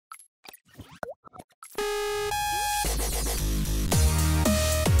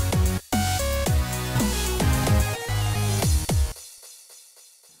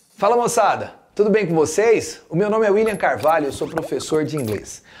Fala moçada, tudo bem com vocês? O meu nome é William Carvalho, eu sou professor de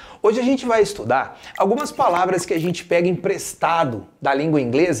inglês. Hoje a gente vai estudar algumas palavras que a gente pega emprestado da língua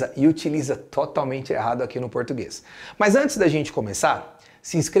inglesa e utiliza totalmente errado aqui no português. Mas antes da gente começar,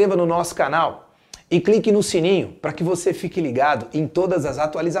 se inscreva no nosso canal e clique no sininho para que você fique ligado em todas as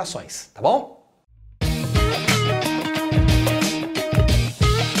atualizações, tá bom?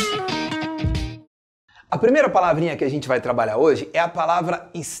 A primeira palavrinha que a gente vai trabalhar hoje é a palavra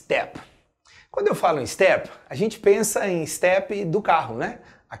step. Quando eu falo em step, a gente pensa em step do carro, né?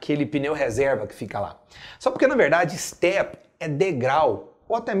 Aquele pneu reserva que fica lá. Só porque, na verdade, step é degrau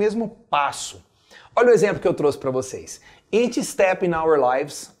ou até mesmo passo. Olha o exemplo que eu trouxe para vocês. Each step in our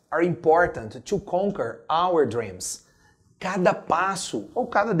lives are important to conquer our dreams. Cada passo ou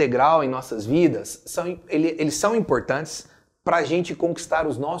cada degrau em nossas vidas, eles são importantes para a gente conquistar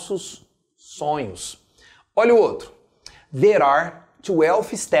os nossos sonhos. Olha o outro. There are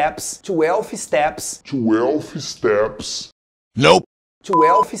 12 steps. Nope.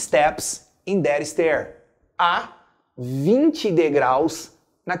 12 steps in that stair. Há 20 degraus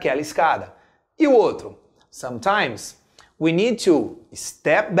naquela escada. E o outro. Sometimes we need to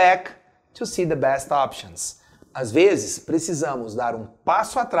step back to see the best options. Às vezes precisamos dar um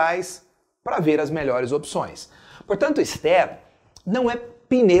passo atrás para ver as melhores opções. Portanto, step não é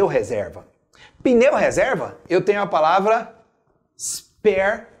pneu reserva. Pneu reserva, eu tenho a palavra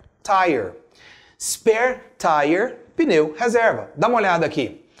spare tire. Spare tire, pneu reserva. Dá uma olhada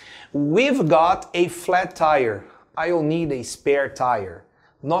aqui. We've got a flat tire. I'll need a spare tire.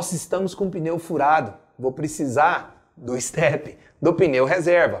 Nós estamos com um pneu furado. Vou precisar do step, do pneu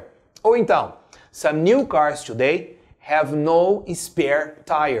reserva. Ou então, some new cars today have no spare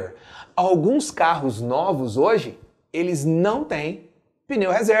tire. Alguns carros novos hoje, eles não têm pneu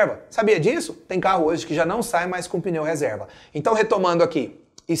reserva. Sabia disso? Tem carro hoje que já não sai mais com pneu reserva. Então, retomando aqui,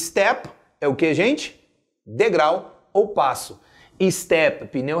 step é o que, gente? Degrau ou passo. Step,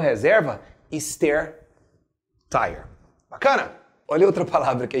 pneu reserva, stair, tire. Bacana? Olha outra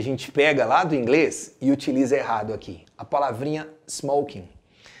palavra que a gente pega lá do inglês e utiliza errado aqui. A palavrinha smoking.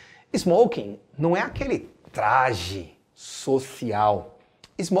 Smoking não é aquele traje social.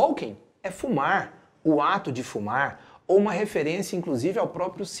 Smoking é fumar, o ato de fumar, ou uma referência, inclusive, ao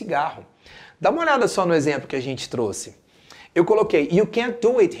próprio cigarro. Dá uma olhada só no exemplo que a gente trouxe. Eu coloquei, you can't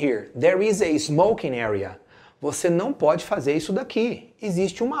do it here. There is a smoking area. Você não pode fazer isso daqui.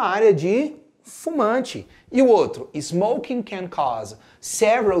 Existe uma área de fumante. E o outro, smoking can cause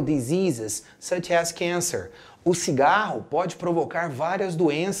several diseases, such as cancer. O cigarro pode provocar várias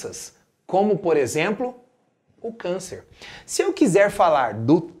doenças, como, por exemplo, o câncer. Se eu quiser falar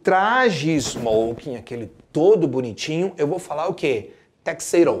do traje smoking, aquele todo bonitinho, eu vou falar o quê?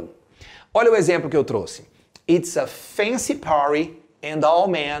 Tuxedo. Olha o exemplo que eu trouxe. It's a fancy party and all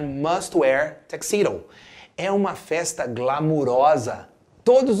men must wear tuxedo. É uma festa glamurosa.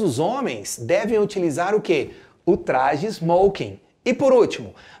 Todos os homens devem utilizar o quê? O traje smoking. E por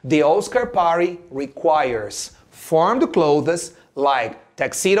último, the Oscar party requires formed clothes like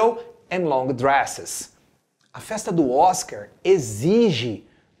tuxedo and long dresses. A festa do Oscar exige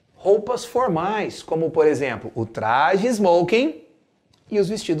roupas formais, como por exemplo, o traje smoking e os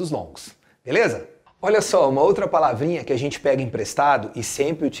vestidos longos. Beleza? Olha só, uma outra palavrinha que a gente pega emprestado e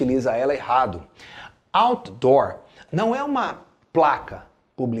sempre utiliza ela errado. Outdoor não é uma placa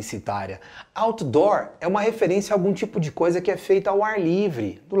publicitária. Outdoor é uma referência a algum tipo de coisa que é feita ao ar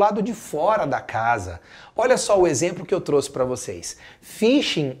livre, do lado de fora da casa. Olha só o exemplo que eu trouxe para vocês.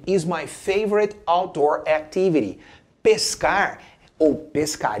 Fishing is my favorite outdoor activity. Pescar ou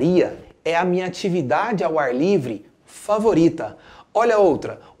pescaria é a minha atividade ao ar livre favorita. Olha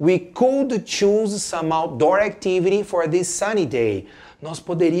outra. We could choose some outdoor activity for this sunny day. Nós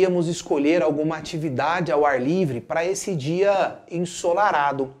poderíamos escolher alguma atividade ao ar livre para esse dia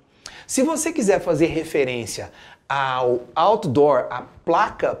ensolarado. Se você quiser fazer referência ao outdoor, a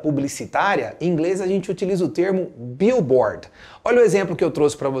placa publicitária, em inglês a gente utiliza o termo billboard. Olha o exemplo que eu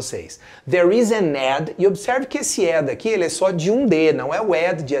trouxe para vocês. There is an ad, e observe que esse ad aqui ele é só de um D, não é o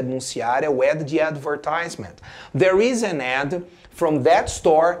ad de anunciar, é o ad de advertisement. There is an ad from that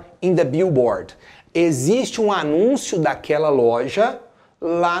store in the billboard. Existe um anúncio daquela loja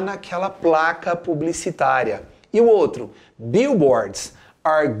lá naquela placa publicitária. E o outro, billboards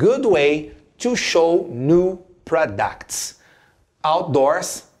are a good way to show new products.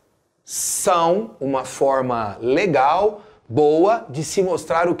 Outdoors são uma forma legal, boa, de se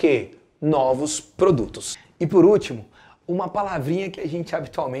mostrar o quê? Novos produtos. E por último, uma palavrinha que a gente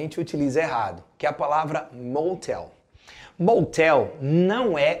habitualmente utiliza errado, que é a palavra motel. Motel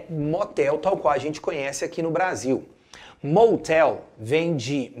não é motel tal qual a gente conhece aqui no Brasil. Motel vem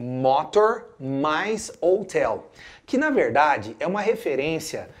de motor mais hotel, que na verdade é uma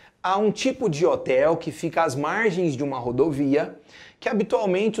referência a um tipo de hotel que fica às margens de uma rodovia que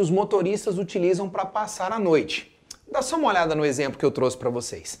habitualmente os motoristas utilizam para passar a noite. Dá só uma olhada no exemplo que eu trouxe para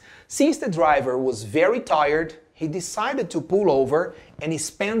vocês. Since the driver was very tired, he decided to pull over and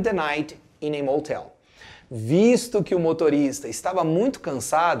spend the night in a motel. Visto que o motorista estava muito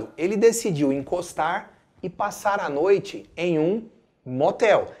cansado, ele decidiu encostar e passar a noite em um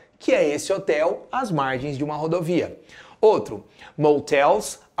motel, que é esse hotel às margens de uma rodovia. Outro,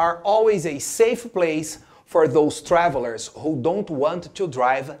 motels are always a safe place for those travelers who don't want to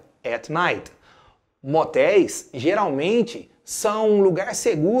drive at night. Motéis, geralmente, são um lugar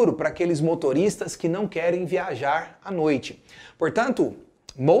seguro para aqueles motoristas que não querem viajar à noite. Portanto,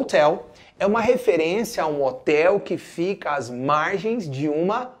 motel é uma referência a um hotel que fica às margens de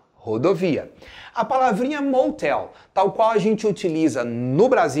uma rodovia. A palavrinha motel, tal qual a gente utiliza no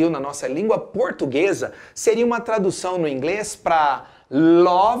Brasil, na nossa língua portuguesa, seria uma tradução no inglês para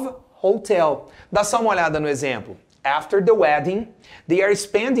love hotel. Dá só uma olhada no exemplo. After the wedding, they are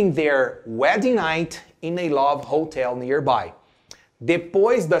spending their wedding night in a love hotel nearby.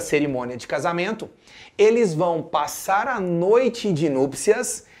 Depois da cerimônia de casamento, eles vão passar a noite de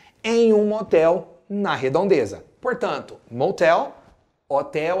núpcias em um motel na redondeza. Portanto, motel,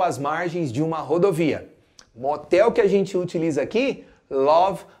 hotel às margens de uma rodovia. Motel que a gente utiliza aqui,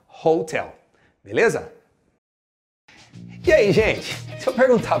 love hotel. Beleza? E aí, gente? Se eu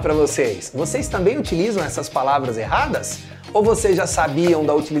perguntar para vocês também utilizam essas palavras erradas? Ou vocês já sabiam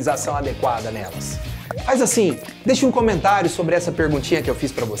da utilização adequada nelas? Faz assim, deixe um comentário sobre essa perguntinha que eu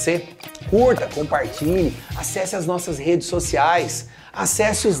fiz para você. Curta, compartilhe, acesse as nossas redes sociais,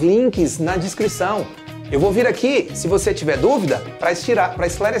 acesse os links na descrição. Eu vou vir aqui, se você tiver dúvida, para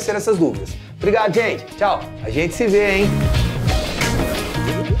esclarecer essas dúvidas. Obrigado, gente. Tchau. A gente se vê, hein?